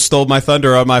 you just stole my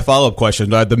thunder on my follow-up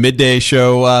question. The midday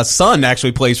show son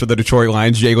actually plays for the Detroit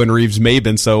Lions, Jalen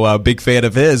Reeves-Maybin, so big fan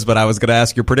of his, but I was going to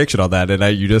ask your prediction on that,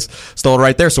 and you just stole it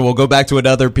right there. So we'll go back to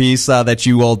another piece that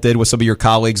you all did with some of your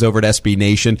colleagues over at SB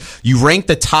Nation. You ranked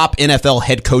the top NFL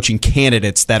head coaching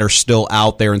candidates that are still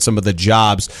out there in some of the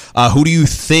jobs. Who do you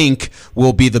think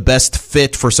will be the best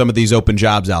fit for some of these open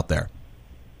jobs out there?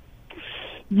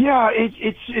 Yeah,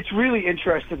 it's really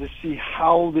interesting to see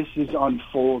how this is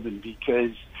unfolding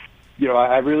because,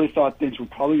 I really thought things were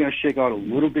probably going to shake out a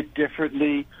little bit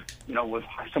differently, with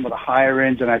some of the higher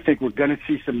ends, and I think we're going to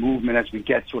see some movement as we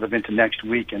get sort of into next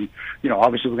week. And,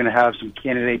 obviously we're going to have some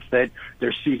candidates that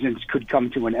their seasons could come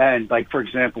to an end. Like, for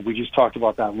example, we just talked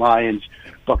about that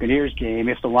Lions-Buccaneers game.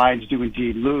 If the Lions do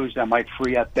indeed lose, that might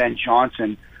free up Ben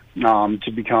Johnson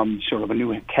to become sort of a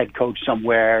new head coach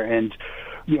somewhere. And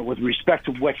with respect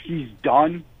to what he's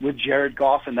done with Jared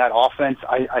Goff and that offense,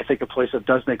 I think a place that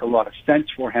does make a lot of sense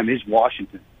for him is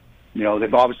Washington.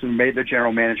 They've obviously made their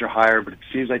general manager hire, but it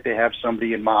seems like they have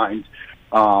somebody in mind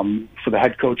for the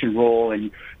head coaching role,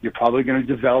 and you're probably going to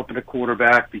develop a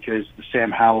quarterback because the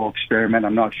Sam Howell experiment,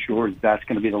 I'm not sure that's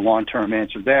going to be the long-term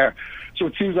answer there. So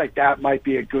it seems like that might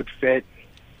be a good fit.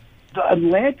 The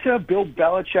Atlanta-Bill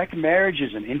Belichick marriage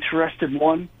is an interesting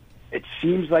one. It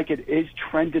seems like it is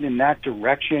trending in that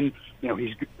direction. He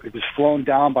was flown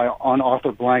down on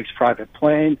Arthur Blank's private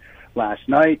plane last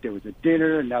night. There was a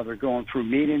dinner, and now they're going through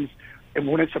meetings. It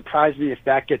wouldn't surprise me if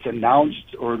that gets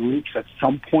announced or leaks at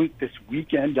some point this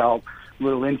weekend.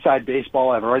 Little inside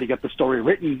baseball. I've already got the story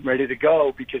written, ready to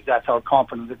go, because that's how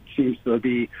confident it seems to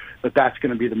be that that's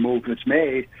going to be the move that's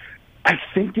made. I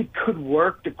think it could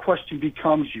work. The question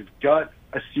becomes, you've got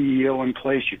a CEO in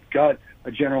place, you've got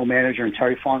a general manager in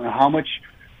Terry Fontenot. How much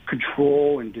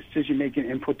control and decision-making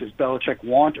input does Belichick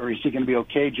want, or is he going to be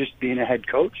okay just being a head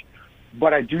coach?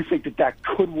 But I do think that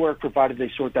could work, provided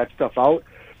they sort that stuff out.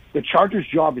 The Chargers'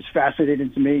 job is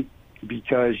fascinating to me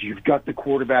because you've got the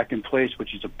quarterback in place,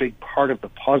 which is a big part of the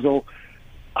puzzle.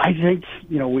 I think,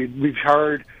 we've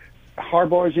heard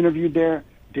Harbaugh is interviewed there.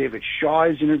 David Shaw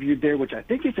is interviewed there, which I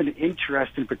think is an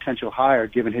interesting potential hire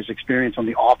given his experience on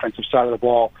the offensive side of the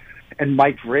ball. And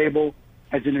Mike Vrabel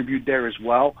has interviewed there as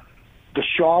well. The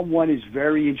Shaw one is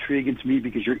very intriguing to me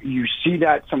because you see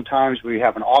that sometimes where you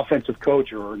have an offensive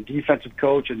coach or a defensive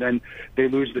coach, and then they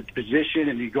lose the position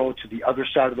and you go to the other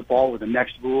side of the ball with the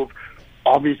next move.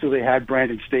 Obviously, they had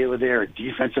Brandon Staley there, a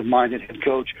defensive-minded head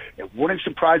coach. It wouldn't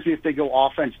surprise me if they go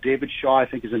offense. David Shaw, I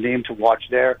think, is a name to watch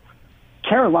there.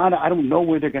 Carolina, I don't know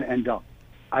where they're going to end up.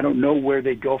 I don't know where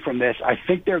they go from this. I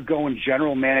think they're going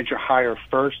general manager hire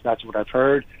first. That's what I've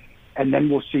heard. And then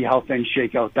we'll see how things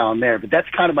shake out down there. But that's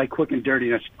kind of my quick and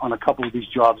dirtiness on a couple of these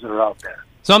jobs that are out there.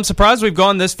 So I'm surprised we've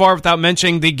gone this far without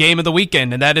mentioning the game of the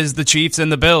weekend, and that is the Chiefs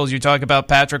and the Bills. You talk about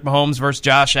Patrick Mahomes versus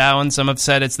Josh Allen. Some have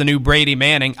said it's the new Brady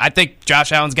Manning. I think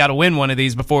Josh Allen's got to win one of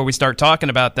these before we start talking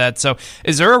about that. So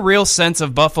is there a real sense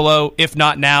of Buffalo, if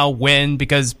not now, when?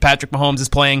 Because Patrick Mahomes is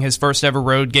playing his first ever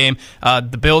road game.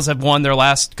 The Bills have won their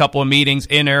last couple of meetings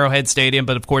in Arrowhead Stadium,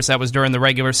 but of course that was during the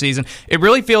regular season. It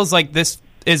really feels like this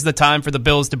is the time for the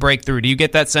Bills to break through. Do you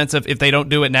get that sense of if they don't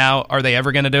do it now, are they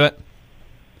ever going to do it?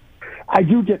 I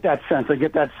do get that sense. I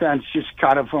get that sense just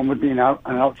kind of from being an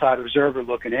outside observer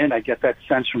looking in. I get that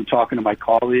sense from talking to my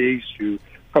colleagues who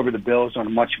cover the Bills on a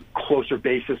much closer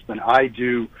basis than I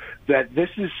do, that this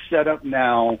is set up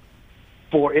now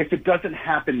for, if it doesn't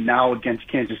happen now against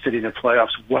Kansas City in the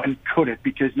playoffs, when could it?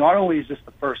 Because not only is this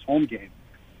the first home game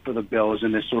for the Bills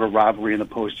in this sort of rivalry in the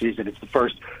postseason, it's the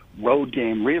first road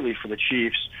game really for the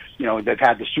Chiefs. They've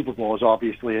had the Super Bowls,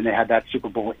 obviously, and they had that Super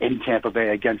Bowl in Tampa Bay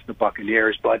against the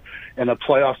Buccaneers. But in the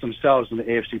playoffs themselves, in the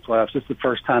AFC playoffs, this is the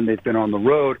first time they've been on the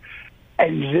road.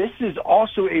 And this is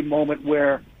also a moment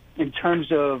where, in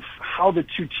terms of how the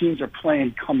two teams are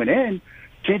playing coming in,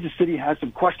 Kansas City has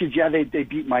some questions. Yeah, they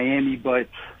beat Miami, but,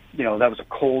 that was a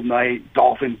cold night.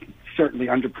 Dolphins certainly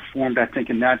underperformed, I think,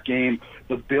 in that game.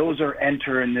 The Bills are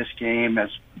entering this game as,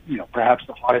 perhaps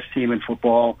the hottest team in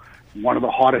football, one of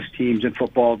the hottest teams in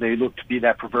football. They look to be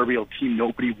that proverbial team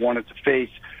nobody wanted to face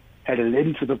headed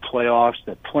into the playoffs.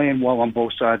 They're playing well on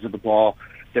both sides of the ball.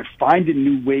 They're finding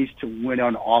new ways to win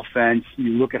on offense.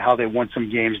 You look at how they won some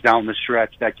games down the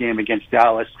stretch, that game against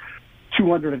Dallas.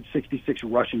 266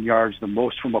 rushing yards, the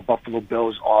most from a Buffalo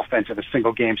Bills offense in a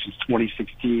single game since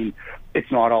 2016.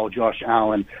 It's not all Josh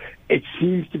Allen. It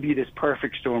seems to be this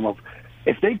perfect storm of,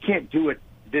 if they can't do it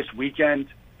this weekend,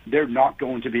 they're not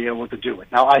going to be able to do it.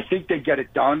 Now, I think they get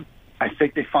it done. I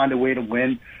think they find a way to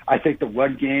win. I think the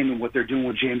run game and what they're doing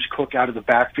with James Cook out of the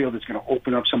backfield is going to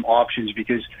open up some options,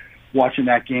 because watching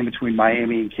that game between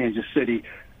Miami and Kansas City,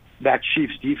 that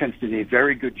Chiefs defense did a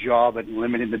very good job at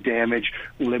limiting the damage,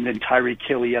 limiting Tyreek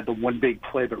Hill. He had the one big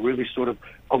play, but really sort of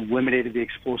eliminated the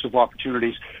explosive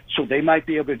opportunities. So they might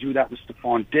be able to do that with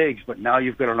Stephon Diggs, but now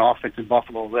you've got an offense in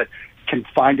Buffalo that can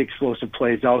find explosive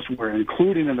plays elsewhere,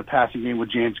 including in the passing game with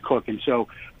James Cook. And so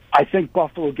I think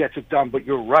Buffalo gets it done, but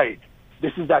you're right.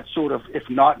 This is that sort of, if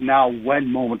not now,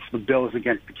 when moment for the Bills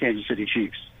against the Kansas City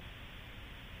Chiefs.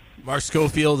 Mark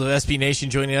Schofield of SB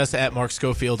Nation joining us at Mark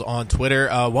Schofield on Twitter.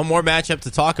 One more matchup to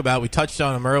talk about. We touched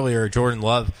on him earlier, Jordan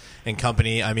Love and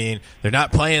company. I mean, they're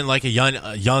not playing like a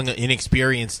young,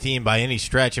 inexperienced team by any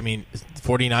stretch. I mean,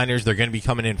 49ers, they're going to be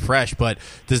coming in fresh, but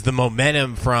does the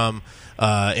momentum from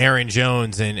Aaron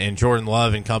Jones and Jordan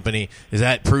Love and company, does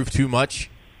that prove too much?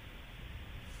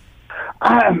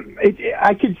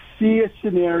 I could see a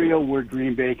scenario where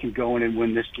Green Bay can go in and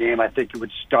win this game. I think it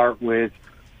would start with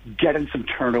getting some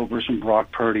turnovers from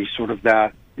Brock Purdy, sort of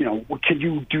that, can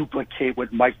you duplicate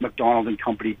what Mike McDonald and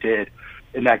company did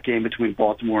in that game between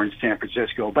Baltimore and San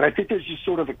Francisco? But I think there's just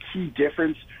sort of a key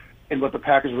difference in what the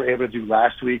Packers were able to do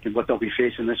last week and what they'll be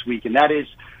facing this week, and that is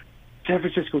San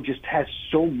Francisco just has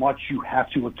so much you have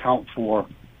to account for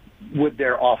with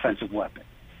their offensive weapon.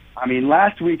 I mean,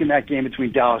 last week in that game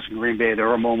between Dallas and Green Bay, there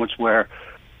were moments where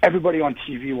everybody on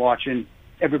TV watching,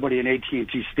 everybody in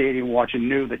AT&T Stadium watching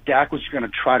knew that Dak was going to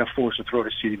try to force a throw to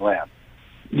CeeDee Lamb.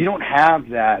 You don't have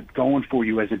that going for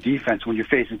you as a defense when you're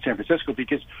facing San Francisco,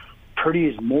 because Purdy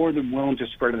is more than willing to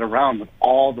spread it around with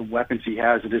all the weapons he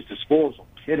has at his disposal.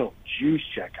 Kittle,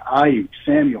 Juszczyk, Ayuk,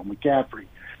 Samuel, McCaffrey.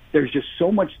 There's just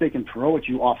so much they can throw at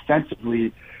you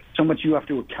offensively, so much you have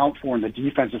to account for on the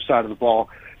defensive side of the ball,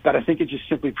 that I think it just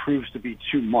simply proves to be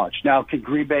too much. Now, can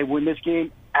Green Bay win this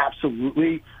game?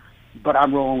 Absolutely. But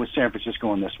I'm rolling with San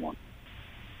Francisco in this one.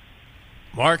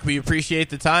 Mark, we appreciate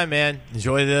the time, man.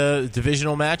 Enjoy the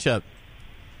divisional matchup.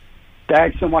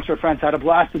 Thanks so much, our friends. Had a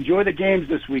blast. Enjoy the games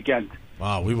this weekend.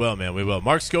 Wow, we will, man. We will.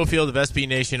 Mark Schofield of SB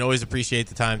Nation. Always appreciate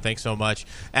the time. Thanks so much.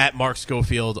 At Mark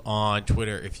Schofield on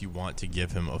Twitter if you want to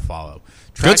give him a follow.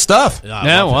 Good stuff.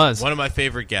 Yeah, it was. One of my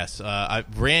favorite guests. I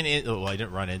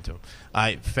didn't run into him.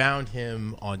 I found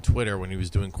him on Twitter when he was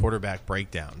doing quarterback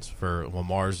breakdowns for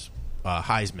Lamar's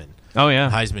Heisman. Oh,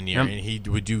 yeah. Heisman year. Yep. And he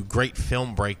would do great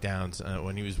film breakdowns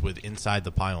when he was with Inside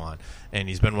the Pylon. And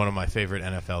he's been one of my favorite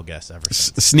NFL guests ever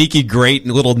since. Sneaky, great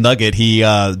little nugget. He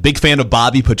big fan of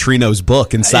Bobby Petrino's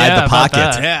book, Inside the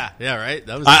Pocket. Yeah, right.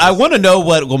 That was I want to know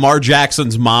what Lamar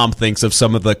Jackson's mom thinks of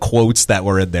some of the quotes that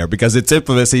were in there, because it's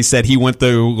infamous. He said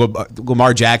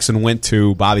Lamar Jackson went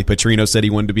to Bobby Petrino, said he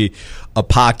wanted to be a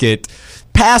pocket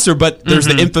passer, but there's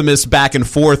the infamous back and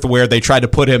forth where they tried to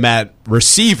put him at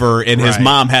receiver, and his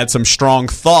mom had some strong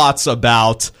thoughts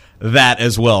about that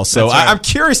as well. So right. I'm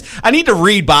curious. I need to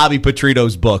read Bobby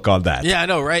Petrino's book on that. Yeah, I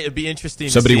know, right? It'd be interesting.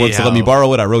 Somebody wants to let me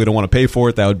borrow it. I really don't want to pay for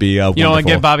it. That would be wonderful. You don't want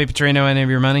to give Bobby Petrino any of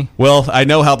your money? Well, I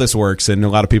know how this works, and a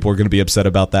lot of people are going to be upset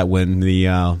about that when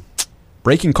the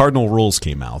Breaking Cardinal Rules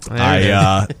came out.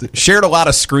 I shared a lot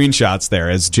of screenshots there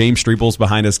as James Streeple's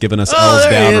behind us giving us L's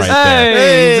down right there.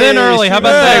 Hey, he's in early. How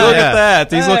about that? Look at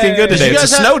that. He's looking good today. It's a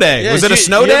snow day. Yeah, was it a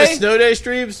snow day? A snow day,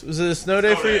 Streebs? Was it a snow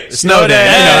day for you? Snow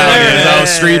day.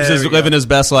 Streebs is living his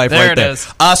best life right there.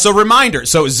 So reminder.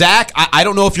 So, Zach, I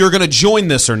don't know if you're going to join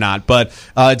this or not, but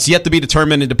it's yet to be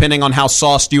determined, and depending on how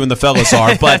sauced you and the fellas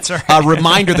are. But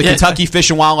reminder, the Kentucky Fish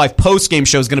and Wildlife postgame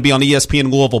show is going to be on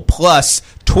ESPN Louisville Plus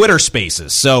Twitter Spaces.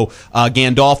 So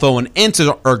Gandolfo and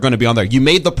Enta are going to be on there. You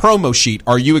made the promo sheet.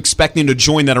 Are you expecting to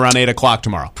join that around 8 o'clock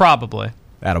tomorrow? Probably.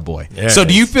 Attaboy. Yeah, so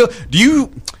do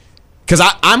you because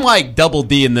I'm like double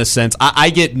D in this sense. I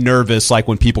get nervous like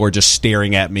when people are just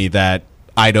staring at me that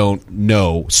I don't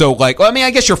know. So I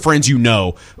guess your friends,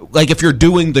 like if you're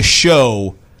doing the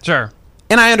show. Sure.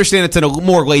 And I understand it's in a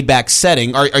more laid-back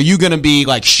setting. Are you going to be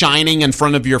like shining in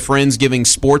front of your friends giving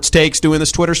sports takes doing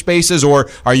this Twitter Spaces, or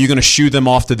are you going to shoo them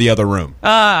off to the other room?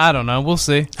 I don't know. We'll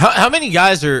see. How many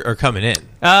guys are coming in?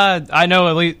 I know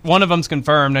at least one of them's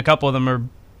confirmed. A couple of them are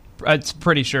It's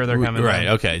pretty sure they're coming. Right.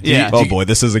 Down. Okay. Oh boy,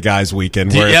 this is a guy's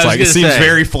weekend where it's like it seems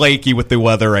very flaky with the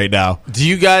weather right now. Do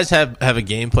you guys have a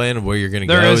game plan of where you're going to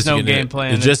go? There is no game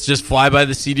plan. Just fly by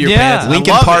the seat of your pants.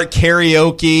 Lincoln Park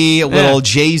karaoke, a little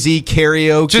Jay-Z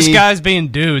karaoke. Just guys being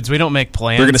dudes. We don't make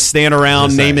plans. We're going to stand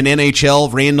around naming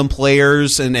NHL random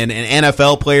players and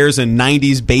NFL players and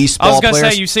 90s baseball players. I was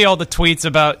going to say, you see all the tweets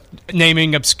about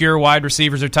naming obscure wide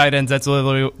receivers or tight ends. That's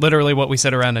literally what we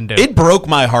sit around and do. It broke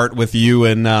my heart with you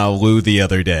and Lou the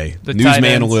other day.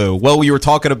 Newsman Lou. Well, you were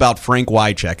talking about Frank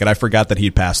Wycheck, and I forgot that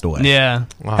he'd passed away. Yeah.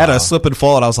 Wow. Had a slip and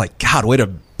fall, and I was like, God, way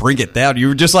to bring it down. You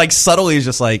were just like subtly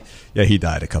just like, yeah, he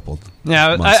died a couple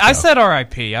months ago. I said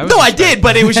R.I.P. I did,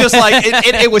 but it was just like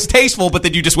it was tasteful. But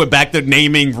then you just went back to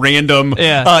naming random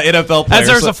NFL players. As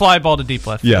there's a fly ball to deep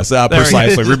left. Yes,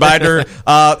 precisely. Reminder,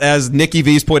 as Nikki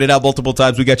V's pointed out multiple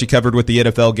times, we got you covered with the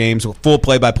NFL games, full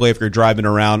play-by-play if you're driving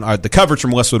around. The coverage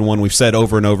from Westwood One, we've said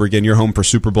over and over again, you're home for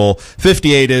Super Bowl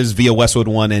 58 is via Westwood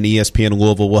One and ESPN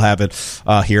Louisville. We'll have it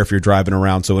here if you're driving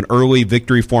around. So an early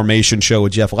victory formation show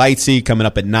with Jeff Lightsey coming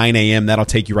up at 9 a.m. That'll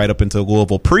take you right up into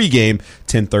Louisville pregame,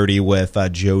 10:30 with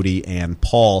Jody and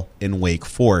Paul in Wake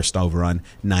Forest over on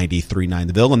 93.9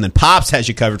 The Ville. And then Pops has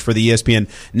you covered for the ESPN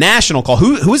National Call.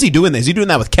 Who is he doing that? Is he doing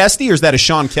that with Kesty, or is that a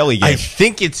Sean Kelly game? I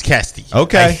think it's Kesty.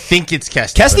 Okay. I think it's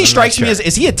Kesty. Kesty strikes me as,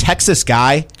 is he a Texas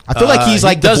guy? I feel like he's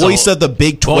like the voice of the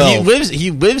Big 12. Well,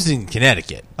 he lives in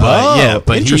Connecticut. But,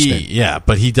 interesting.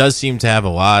 But he does seem to have a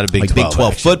lot of Big 12 Big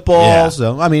 12 action. football. Yeah.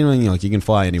 So, I mean, you can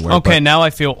fly anywhere. Okay, now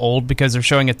I feel old because they're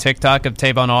showing a TikTok of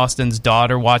Tavon Austin's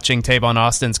daughter watching Tavon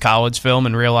Austin's college film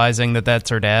and realizing that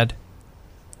that's her dad.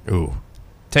 Ooh.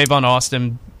 Tavon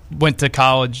Austin went to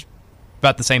college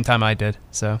about the same time I did,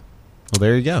 so... Well,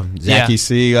 there you go. Zachy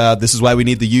C, this is why we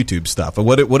need the YouTube stuff. And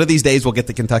what are these days? We'll get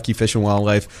the Kentucky Fish and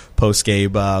Wildlife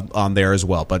post-game on there as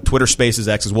well. But Twitter Spaces,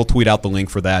 X's, we'll tweet out the link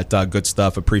for that. Good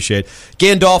stuff. Appreciate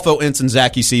Gandolfo, Ensign,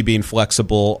 Zachy C being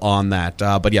flexible on that.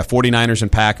 But yeah, 49ers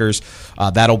and Packers,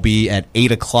 that'll be at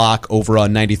 8 o'clock over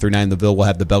on 93.9 The Ville. We'll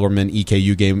have the Bellarmine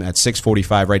EKU game at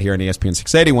 6:45 right here on ESPN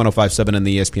 680, 105.7 and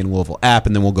the ESPN Louisville app.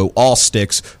 And then we'll go all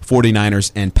sticks,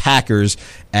 49ers and Packers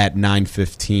at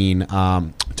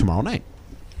 9:15 tomorrow night.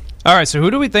 All right, so who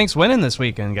do we think's winning this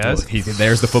weekend, guys?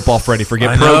 There's the football Freddy.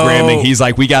 Forget programming. He's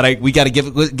like, we gotta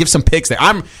give some picks there.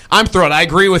 I'm thrilled. I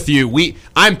agree with you.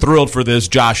 I'm thrilled for this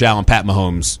Josh Allen Pat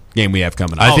Mahomes game we have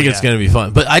coming up. I think it's going to be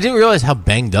fun. But I didn't realize how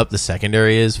banged up the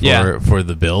secondary is for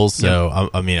the Bills. So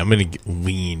I'm going to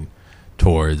lean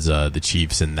towards the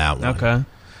Chiefs in that one. Okay.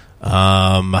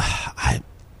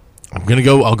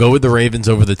 I'll go with the Ravens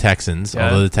over the Texans,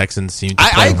 although the Texans seem to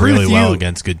play really well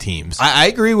against good teams. I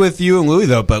agree with you and Louis,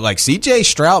 though, but like CJ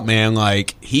Stroud, man,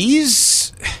 like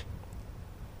he's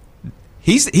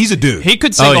a dude. He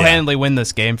could single-handedly win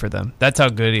this game for them. That's how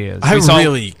good he is.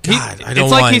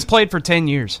 It's like he's played for 10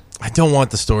 years. I don't want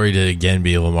the story to again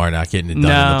be Lamar not getting it done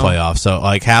in the playoffs. So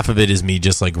like half of it is me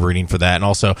just like rooting for that, and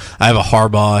also I have a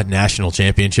Harbaugh national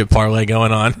championship parlay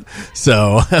going on,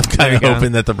 so I'm kind of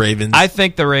hoping that the Ravens. I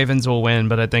think the Ravens will win,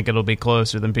 but I think it'll be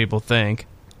closer than people think.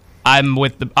 I'm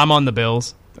on the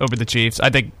Bills over the Chiefs.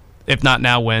 I think if not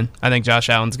now, win. I think Josh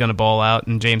Allen's going to ball out,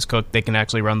 and James Cook, they can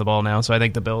actually run the ball now, so I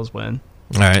think the Bills win.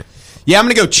 All right. Yeah, I'm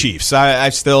going to go Chiefs. I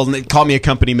still call me a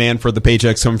company man for the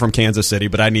paychecks coming from Kansas City,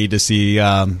 but I need to see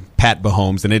Pat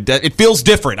Mahomes, and it feels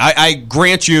different. I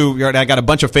grant you, I got a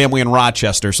bunch of family in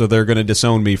Rochester, so they're going to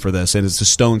disown me for this, and it's a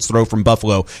stone's throw from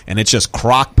Buffalo, and it's just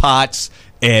crock pots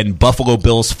and Buffalo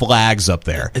Bills flags up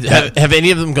there. Have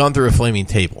any of them gone through a flaming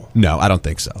table? No, I don't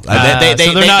think so. So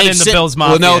they're not in the Bills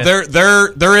Mafia. Well,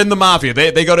 no, they're in the Mafia.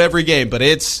 They go to every game, but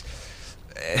it's...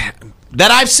 that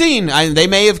I've seen. They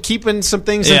may have keeping some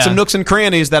things in some nooks and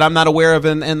crannies that I'm not aware of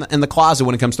in the closet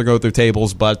when it comes to go through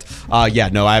tables. But, I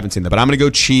haven't seen that. But I'm going to go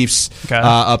Chiefs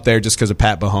up there just because of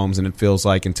Pat Mahomes, and it feels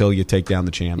like until you take down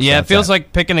the champs. Yeah, it feels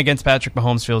like picking against Patrick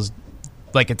Mahomes feels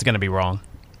like it's going to be wrong.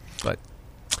 But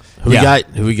Who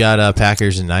we got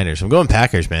Packers and Niners. I'm going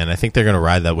Packers, man. I think they're going to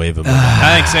ride that wave of momentum.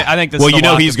 I think this well, is you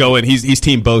know he's going. He's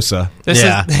Team Bosa.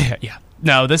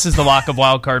 No, this is the lock of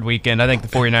wild card weekend. I think the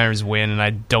 49ers win, and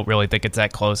I don't really think it's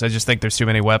that close. I just think there's too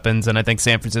many weapons, and I think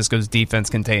San Francisco's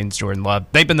defense contains Jordan Love.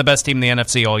 They've been the best team in the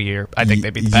NFC all year. I think they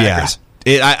beat the Packers.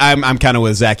 I'm kind of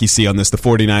with Zachy C on this. The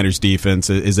 49ers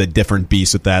defense is a different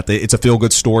beast with that. It's a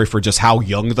feel-good story for just how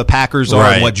young the Packers are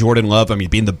and what Jordan Love,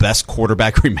 being the best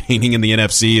quarterback remaining in the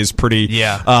NFC is pretty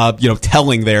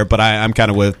telling there. But I'm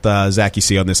kind of with Zachy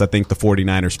C on this. I think the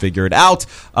 49ers figure it out,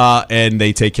 and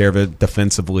they take care of it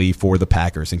defensively for the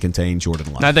Packers and contain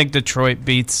Jordan Love. I think Detroit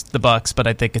beats the Bucs, but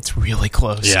I think it's really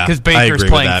close. Because Baker's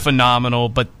playing phenomenal,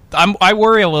 but I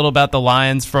worry a little about the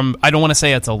Lions I don't want to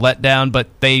say it's a letdown, but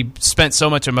they spent so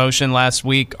much emotion last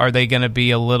week. Are they going to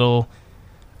be a little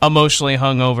emotionally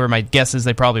hungover? My guess is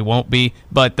they probably won't be,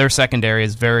 but their secondary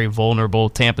is very vulnerable.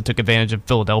 Tampa took advantage of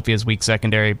Philadelphia's weak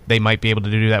secondary. They might be able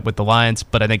to do that with the Lions,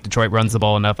 but I think Detroit runs the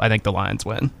ball enough. I think the Lions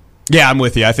win. Yeah, I'm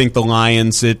with you. I think the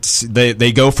Lions,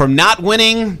 they go from not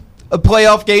winning a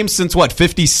playoff game since,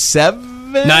 57?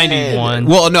 91.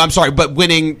 Well, no, I'm sorry, but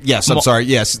winning, yes, I'm sorry,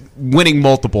 yes, winning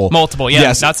multiple. Multiple, yeah,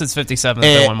 yes. Not since 57.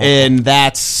 They won multiple. And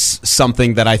that's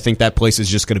something that I think that place is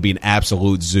just going to be an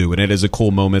absolute zoo, and it is a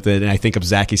cool moment, and I think of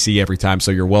Zachy C every time,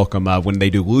 so you're welcome when they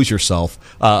do lose yourself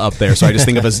up there. So I just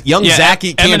think of as young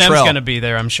Zachy Cantrell. Eminem's going to be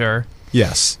there, I'm sure.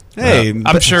 Yes. Hey,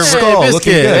 I'm sure. Skull,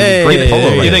 looking good. Hey, great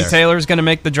polo right You think there. Taylor's going to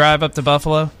make the drive up to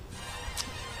Buffalo?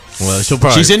 Well,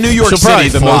 she's in New York City.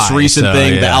 The most recent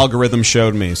thing yeah. the algorithm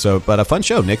showed me. So, but a fun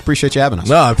show, Nick. Appreciate you having us.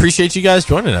 No, I appreciate you guys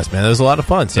joining us, man. That was a lot of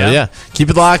fun. So yeah, keep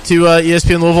it locked to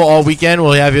ESPN Louisville all weekend.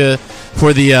 We'll have you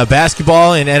for the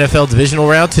basketball and NFL divisional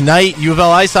round tonight. U of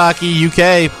L ice hockey,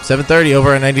 UK, 7:30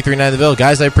 over on 93.9 The Ville.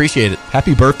 Guys, I appreciate it.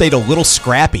 Happy birthday to Little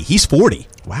Scrappy. He's 40.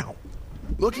 Wow.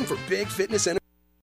 Looking for big fitness